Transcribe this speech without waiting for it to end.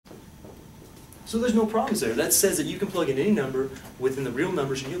So there's no problems there. That says that you can plug in any number within the real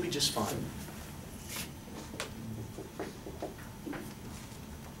numbers and you'll be just fine.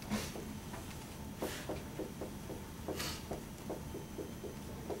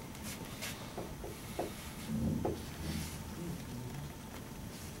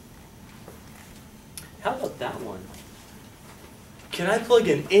 How about that one? Can I plug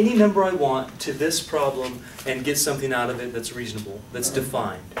in any number I want to this problem and get something out of it that's reasonable, that's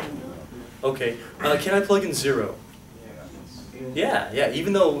defined? Okay. Can I plug in 0? Yeah.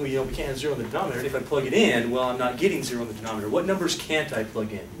 Even though we can't have 0 in the denominator, if I plug it in, well, I'm not getting 0 in the denominator. What numbers can't I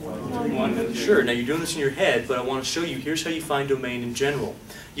plug in? 1. Sure. Now you're doing this in your head, but I want to show you. Here's how you find domain in general.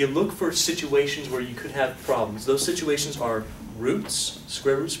 You look for situations where you could have problems. Those situations are roots,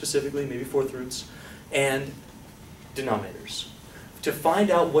 square roots specifically, maybe fourth roots, and denominators. To find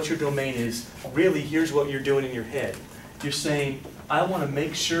out what your domain is, really, here's what you're doing in your head. You're saying, I want to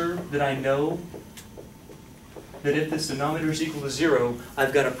make sure that I know that if this denominator is equal to 0,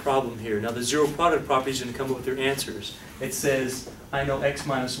 I've got a problem here. Now the zero product property is going to come up with your answers. It says, I know x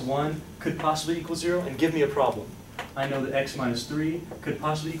minus 1 could possibly equal 0 and give me a problem. I know that x minus 3 could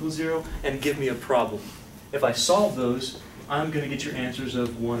possibly equal 0 and give me a problem. If I solve those, I'm going to get your answers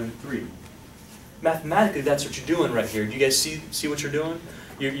of 1 and 3. Mathematically, that's what you're doing right here. Do you guys see what you're doing?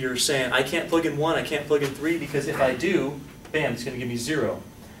 You're saying, I can't plug in 1, I can't plug in 3, because if I do, bam, it's going to give me 0.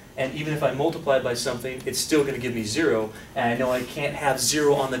 And even if I multiply by something, it's still going to give me 0. And I know I can't have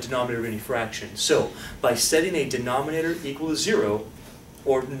 0 on the denominator of any fraction. So by setting a denominator equal to 0,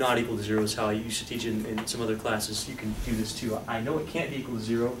 or not equal to 0 is how I used to teach in some other classes, you can do this too. I know it can't be equal to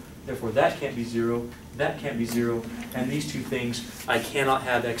 0, therefore that can't be 0, that can't be 0, and these two things, I cannot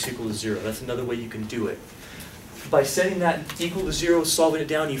have x equal to 0. That's another way you can do it. By setting that equal to 0, solving it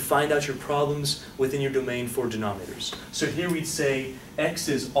down, you find out your problems within your domain for denominators. So here we'd say x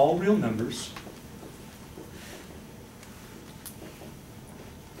is all real numbers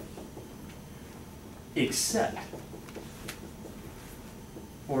except,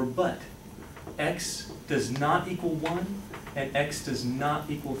 or but, x does not equal 1 and x does not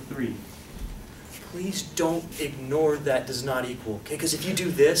equal 3. Please don't ignore that does not equal, okay? Because if you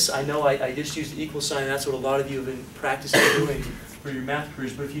do this, I know I just used the equal sign, that's what a lot of you have been practicing doing for your math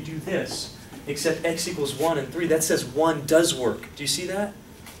careers, but if you do this, except x equals 1 and 3, that says 1 does work. Do you see that?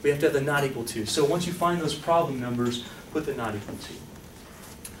 We have to have the not equal to. So once you find those problem numbers, put the not equal to.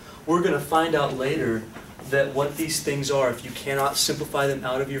 We're going to find out later that what these things are, if you cannot simplify them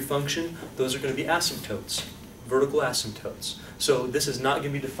out of your function, those are going to be asymptotes, vertical asymptotes. So this is not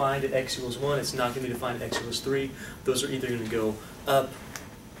going to be defined at x equals 1, it's not going to be defined at x equals 3. Those are either going to go up,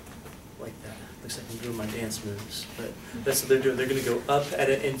 like that. Looks like I'm doing my dance moves. But that's what they're doing. They're going to go up at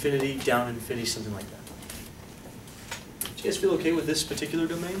an infinity, down at infinity, something like that. Do you guys feel okay with this particular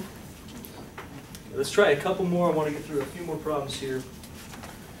domain? Let's try a couple more. I want to get through a few more problems here.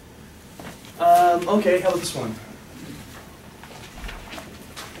 Okay, how about this one?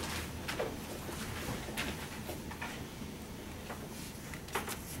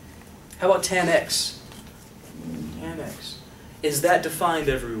 How about tan x? Tan x. Is that defined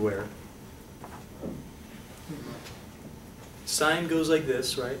everywhere? Sine goes like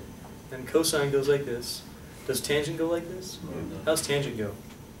this, right? And cosine goes like this. Does tangent go like this? How's tangent go?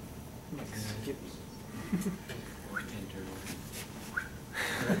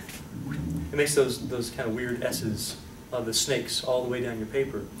 It makes those kind of weird S's of the snakes all the way down your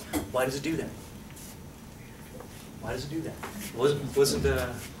paper. Why does it do that? Why does it do that? It wasn't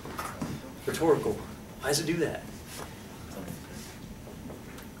rhetorical. Why does it do that?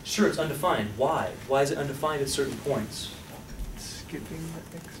 Sure, it's undefined. Why? Why is it undefined at certain points? Skipping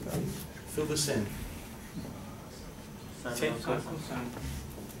the x value. Fill this in.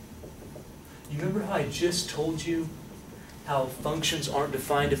 You remember how I just told you how functions aren't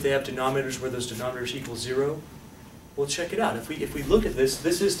defined if they have denominators where those denominators equal 0? Well, check it out. If we look at this,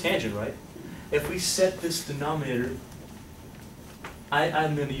 this is tangent, right? If we set this denominator,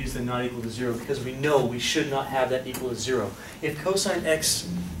 I'm going to use the not equal to 0 because we know we should not have that equal to 0. If cosine x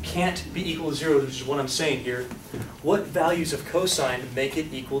can't be equal to 0, which is what I'm saying here, what values of cosine make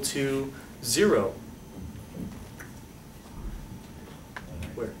it equal to 0?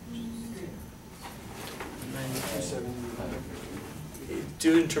 Where?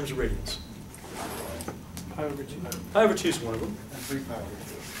 Do it in terms of radians. Pi over 2. Pi over 2 is one of them. 3 pi over 2.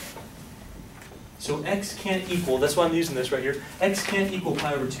 So x can't equal, that's why I'm using this right here, x can't equal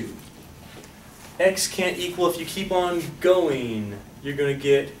pi over 2. X can't equal, if you keep on going, you're going to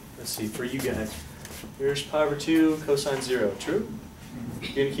get, let's see, for you guys, here's pi over 2, cosine 0, true?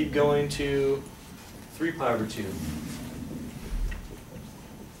 You're going to keep going to 3 pi over 2.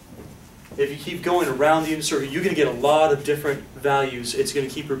 if you keep going around the unit circle, you're going to get a lot of different values. It's going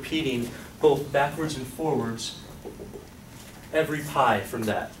to keep repeating both backwards and forwards every pi from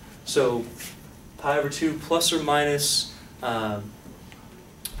that. So pi over 2 plus or minus pi,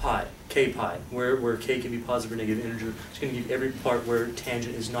 k pi, where k can be positive or negative integer. It's going to give every part where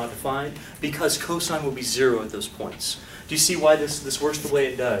tangent is not defined, because cosine will be 0 at those points. Do you see why this works the way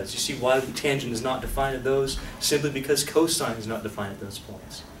it does? Do you see why the tangent is not defined at those? Simply because cosine is not defined at those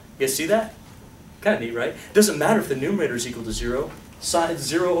points. You guys see that? Kind of neat, right? It doesn't matter if the numerator is equal to 0. Sine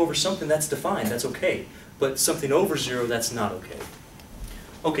 0 over something, that's defined, that's okay. But something over 0, that's not okay.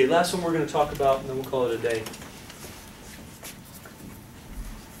 Okay, last one we're going to talk about, and then we'll call it a day.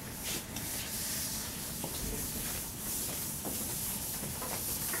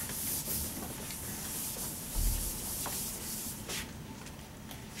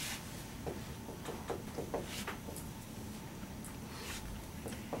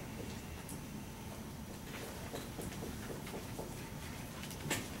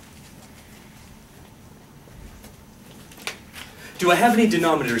 Do I have any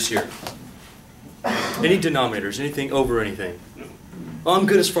denominators here? Any denominators? Anything over anything? Well, I'm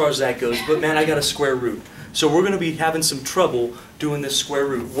good as far as that goes, but man, I got a square root. So we're going to be having some trouble doing this square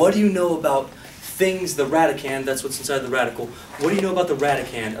root. What do you know about things, the radicand, that's what's inside the radical. What do you know about the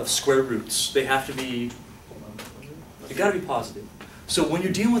radicand of square roots? They have to be, they got to be positive. So when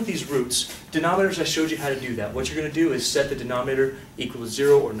you're dealing with these roots, denominators, I showed you how to do that. What you're going to do is set the denominator equal to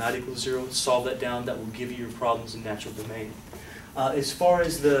 0 or not equal to 0, solve that down. That will give you your problems in natural domain. As far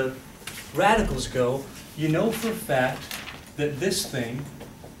as the radicals go, you know for a fact that this thing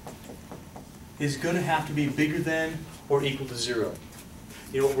is going to have to be bigger than or equal to 0.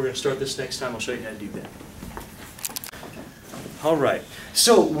 You know what, we're going to start this next time. I'll show you how to do that. All right,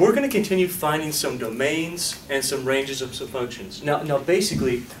 so we're going to continue finding some domains and some ranges of some functions. Now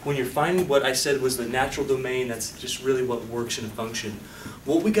basically, when you're finding what I said was the natural domain, that's just really what works in a function.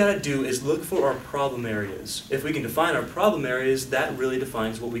 What we got to do is look for our problem areas. If we can define our problem areas, that really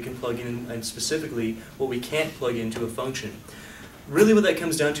defines what we can plug in and specifically what we can't plug into a function. Really what that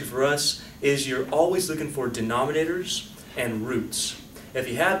comes down to for us is you're always looking for denominators and roots. If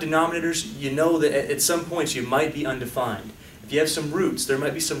you have denominators, you know that at some points you might be undefined. If you have some roots, there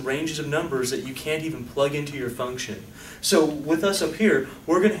might be some ranges of numbers that you can't even plug into your function. So with us up here,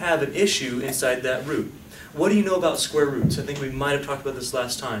 we're going to have an issue inside that root. What do you know about square roots? I think we might have talked about this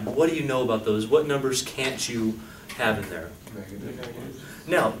last time. What do you know about those? What numbers can't you have in there? Negative.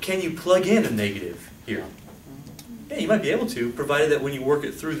 Now, can you plug in a negative here? Yeah, you might be able to, provided that when you work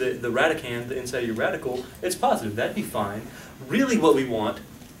it through the radicand, the inside of your radical, it's positive. That'd be fine. Really what we want,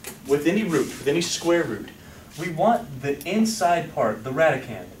 with any root, with any square root, we want the inside part, the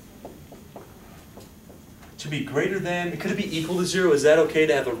radicand, to be greater than, could it be equal to 0? Is that okay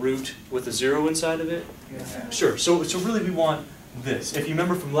to have a root with a 0 inside of it? Yeah. Sure. So really we want this. If you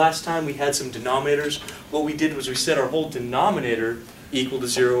remember from last time we had some denominators, what we did was we set our whole denominator equal to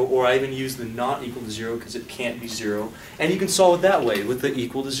 0, or I even used the not equal to 0 because it can't be 0. And you can solve it that way with the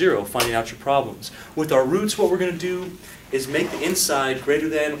equal to 0, finding out your problems. With our roots, what we're going to do is make the inside greater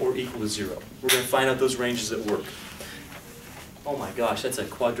than or equal to 0. We're going to find out those ranges that work. Oh my gosh, that's a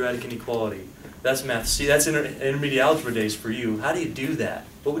quadratic inequality. That's math. See, that's intermediate algebra days for you. How do you do that?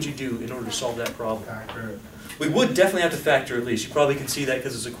 What would you do in order to solve that problem? Factor it. We would definitely have to factor at least. You probably can see that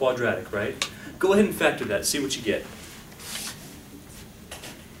because it's a quadratic, right? Go ahead and factor that. See what you get.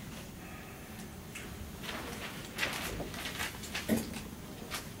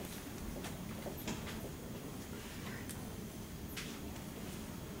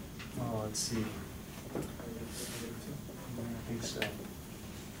 Oh, let's see. I think so.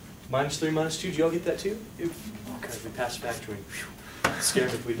 Minus 3, minus 2, did you all get that too? Okay, we passed factoring. Whew.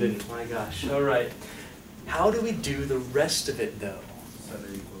 Scared if we didn't, my gosh. All right. How do we do the rest of it though? Set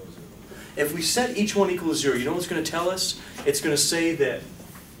it equal to 0. If we set each one equal to 0, you know what it's going to tell us? It's going to say that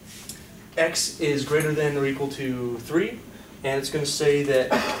x is greater than or equal to 3, and it's going to say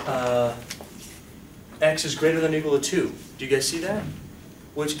that x is greater than or equal to 2. Do you guys see that?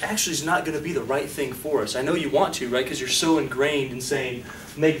 Which actually is not going to be the right thing for us. I know you want to, right? Because you're so ingrained in saying,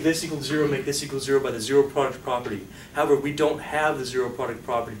 make this equal to 0, make this equal to 0 by the zero product property. However, we don't have the zero product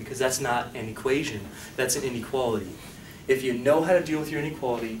property because that's not an equation. That's an inequality. If you know how to deal with your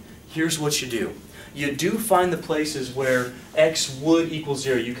inequality, here's what you do. You do find the places where x would equal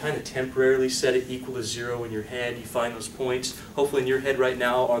 0. You kind of temporarily set it equal to 0 in your head. You find those points. Hopefully in your head right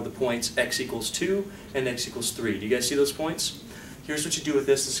now are the points x equals 2 and x equals 3. Do you guys see those points? Here's what you do with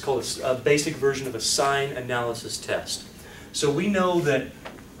this. This is called a basic version of a sign analysis test. So we know that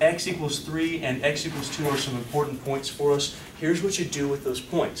x equals 3 and x equals 2 are some important points for us. Here's what you do with those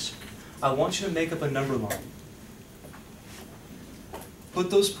points. I want you to make up a number line. Put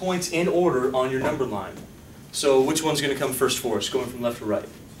those points in order on your number line. So which one's going to come first for us, going from left to right?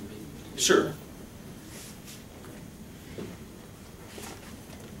 Sure.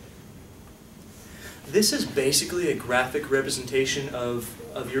 This is basically a graphic representation of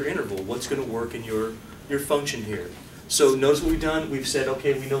your interval, what's going to work in your function here. So notice what we've done. We've said,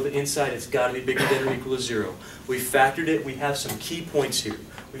 okay, we know the inside, it's got to be bigger than or equal to 0. We factored it. We have some key points here.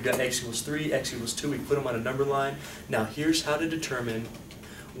 We've got x equals 3, x equals 2. We put them on a number line. Now here's how to determine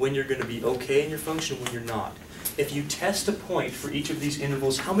when you're going to be okay in your function and when you're not. If you test a point for each of these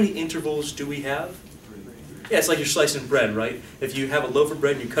intervals, how many intervals do we have? Yeah, it's like you're slicing bread, right? If you have a loaf of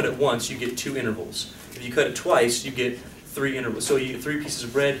bread and you cut it once, you get 2 intervals. If you cut it twice, you get 3 intervals. So you get 3 pieces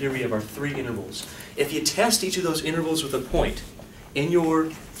of bread. Here we have our 3 intervals. If you test each of those intervals with a point in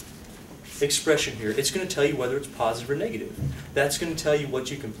your expression here, it's going to tell you whether it's positive or negative. That's going to tell you what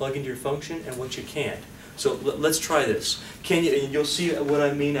you can plug into your function and what you can't. So let's try this. Can you, and you'll see what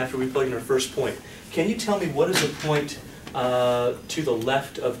I mean after we plug in our first point. Can you tell me what is a point to the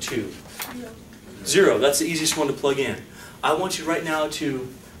left of 2? 0. That's the easiest one to plug in. I want you right now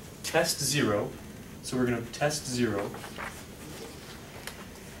to test 0. So we're going to test 0.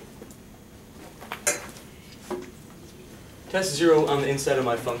 Test 0 on the inside of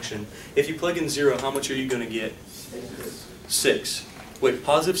my function. If you plug in 0, how much are you going to get? 6. Wait,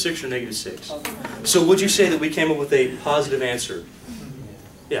 positive 6 or negative 6? So would you say that we came up with a positive answer?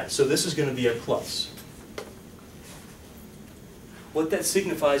 Yeah, so this is going to be a plus. What that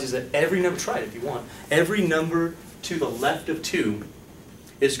signifies is that every number, try it if you want, every number to the left of 2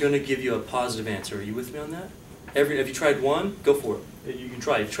 is going to give you a positive answer. Are you with me on that? If you tried 1, go for it. You can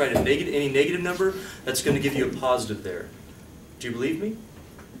try it. If you tried any negative number, that's going to give you a positive there. Do you believe me?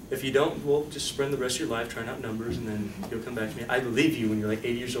 If you don't, well, just spend the rest of your life trying out numbers, and then you'll come back to me. I believe you when you're like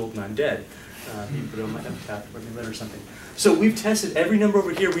 80 years old and I'm dead. You put it on my epitaph, write me a letter or something. So we've tested every number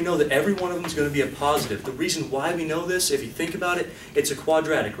over here. We know that every one of them is going to be a positive. The reason why we know this, if you think about it, it's a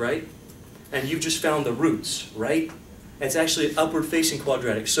quadratic, right? And you've just found the roots, right? It's actually an upward-facing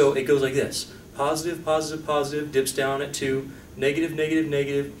quadratic. So it goes like this. Positive, positive, positive, dips down at 2. Negative, negative,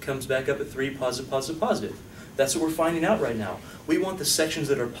 negative, comes back up at 3. Positive, positive, positive. That's what we're finding out right now. We want the sections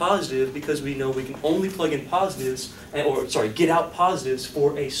that are positive because we know we can only plug in positives, get out positives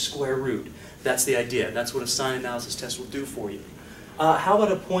for a square root. That's the idea. That's what a sign analysis test will do for you. How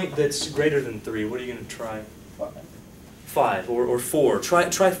about a point that's greater than 3? What are you going to try? 5 or 4. Try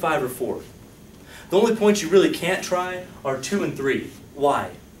 5 or 4. The only points you really can't try are 2 and 3.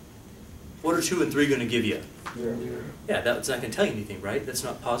 Why? What are 2 and 3 going to give you? 0. Yeah, that's not going to tell you anything, right? That's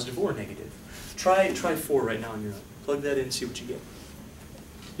not positive or negative. Try 4 right now on your own. Plug that in and see what you get.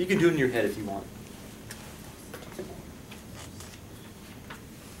 You can do it in your head if you want.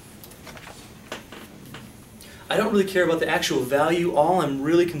 I don't really care about the actual value. All I'm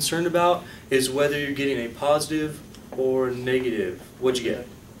really concerned about is whether you're getting a positive or negative. What'd you get?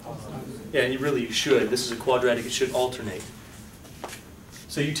 Yeah, and you should. This is a quadratic. It should alternate.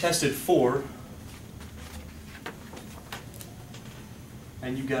 So you tested 4,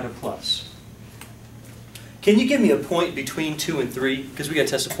 and you got a plus. Can you give me a point between 2 and 3? Because we got to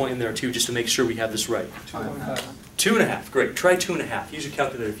test a point in there too, just to make sure we have this right. 2.5. 2.5. Great. Try 2.5. Use your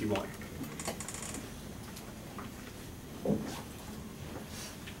calculator if you want.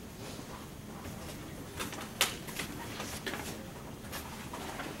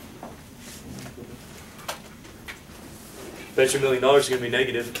 Bet you $1 million is going to be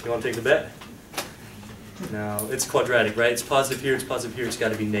negative. You want to take the bet? No, it's quadratic, right? It's positive here, it's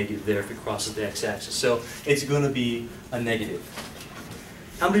got to be negative there if it crosses the x-axis. So it's going to be a negative.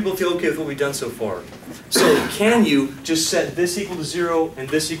 How many people feel okay with what we've done so far? So can you just set this equal to 0 and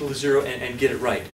this equal to 0 and get it right?